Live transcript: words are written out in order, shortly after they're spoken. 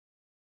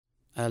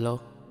Alô?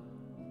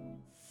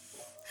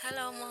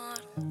 Hello, amor.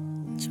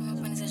 Chamo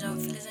para desejar um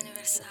feliz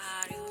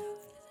aniversário,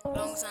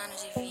 longos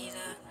anos de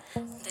vida,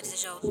 para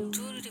desejar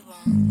tudo de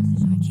bom,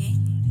 ok?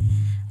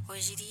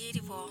 Hoje é dia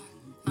de bom,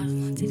 mas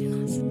não tem de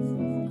nós.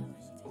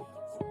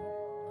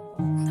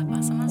 Ainda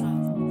passa mais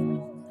alto.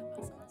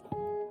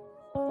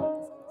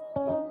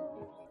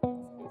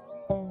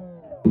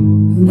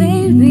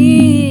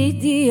 Baby,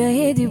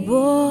 dia é de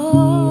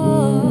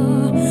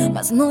bom,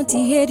 mas não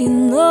te é de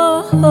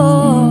nós.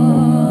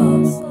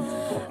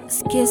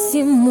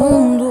 Esquece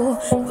mundo,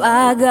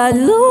 vaga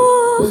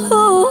luz.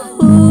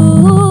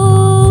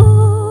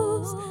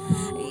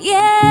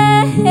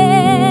 Yeah,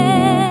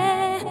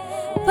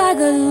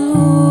 paga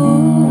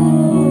luz.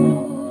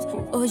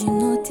 Hoje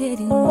não tem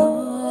de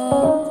nós.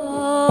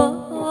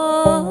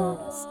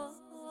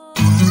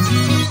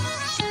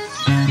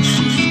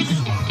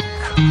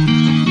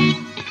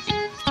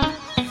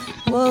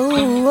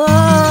 Whoa,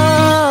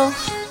 whoa.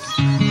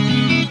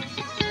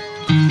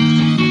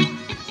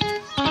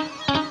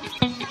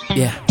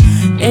 Yeah.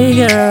 Hey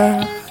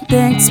girl,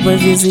 thanks por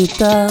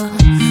visitar.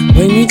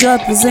 Foi melhor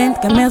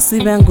presente que me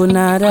se bem com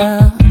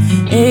nada.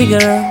 Hey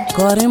girl,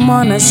 corre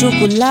mona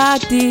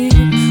chocolate.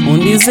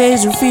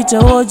 Desejo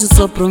ficha hoje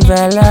só pra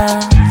vela.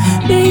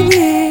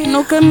 Baby,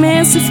 nunca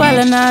me se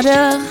fala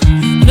nada.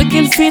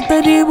 Daquele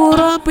fita de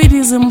Europa e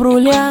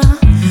desembrulha.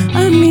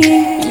 A mim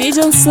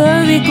já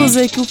sabe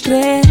coisa que eu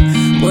creio.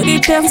 Pode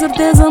ter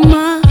certeza,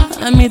 mas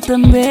a mim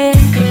também.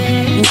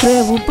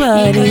 Incrível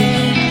party,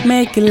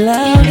 make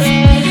love,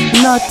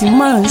 not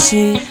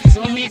manche.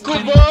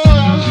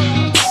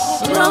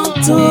 Round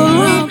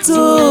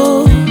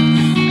two,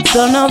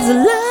 turn off the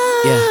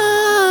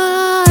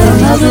light,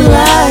 turn off the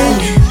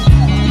light,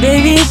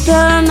 baby,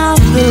 turn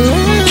off the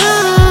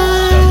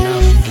light,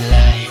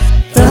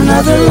 turn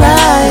off the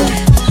light.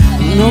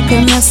 Nunca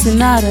me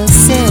ensinaram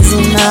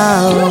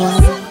sazonal.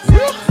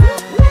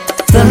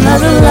 Turn off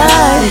the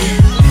light,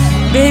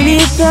 baby,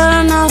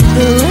 turn off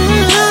the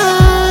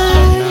light,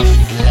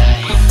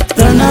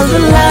 turn off the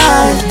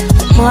light.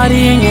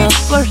 Party in your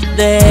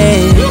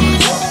birthday.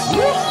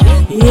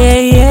 Yeah,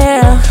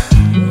 yeah.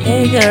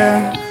 Hey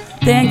girl,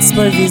 thanks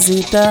por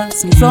visitar.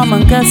 Se me só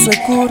mancaça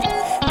curto,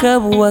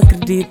 cabo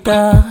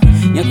acredita.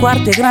 Minha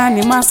quarta é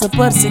grande, massa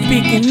parece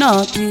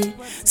pequenote.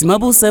 Se uma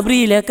bolsa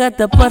brilha,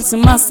 cata parece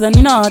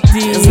maçanote.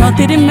 Esse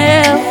note é de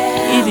mel,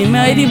 e de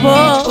mel é de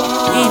boa,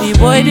 e de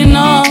boa é de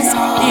nós,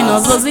 e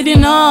nós dois é de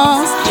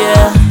nós.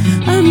 Yeah.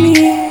 A mim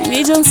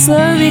já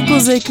sabe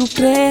coisa que eu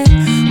creio.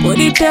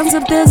 Pode ter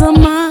certeza,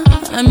 mas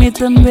a mim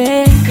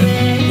também.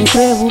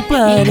 Incrível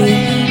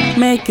party,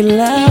 make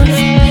love,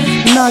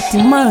 not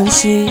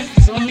manche.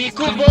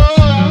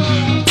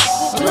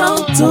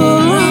 Round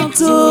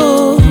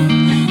two,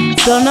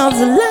 turn off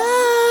the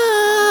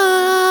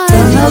light,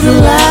 turn off the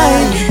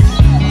light,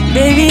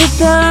 baby,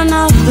 turn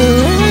off the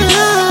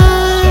light,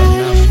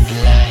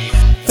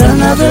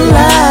 turn off the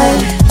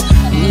light.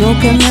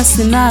 Nunca me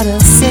ensinaram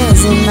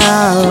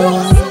sazonal.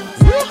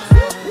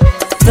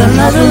 Turn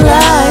off the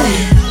light,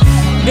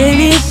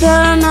 baby,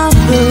 turn off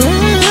the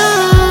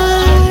light,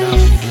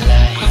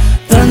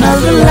 turn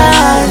off the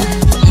light.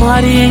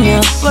 Party in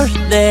your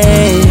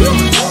birthday.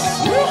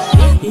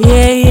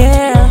 Yeah,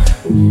 yeah.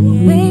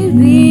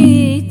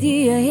 Baby,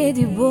 dia é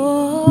de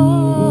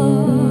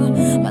boa,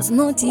 mas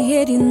não te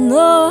é de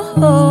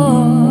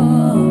nós.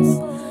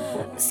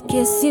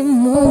 Esquece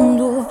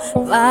mundo,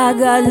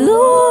 vaga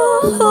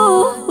luz.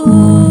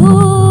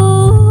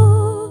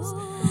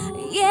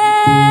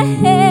 Yeah,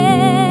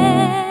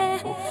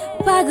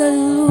 paga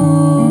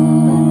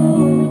luz.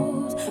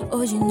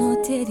 Hoje não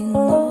tem de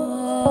nós.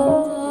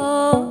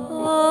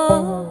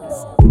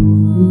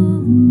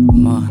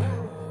 Mano,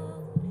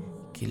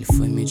 aquele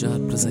foi o melhor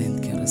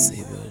presente que eu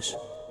recebi.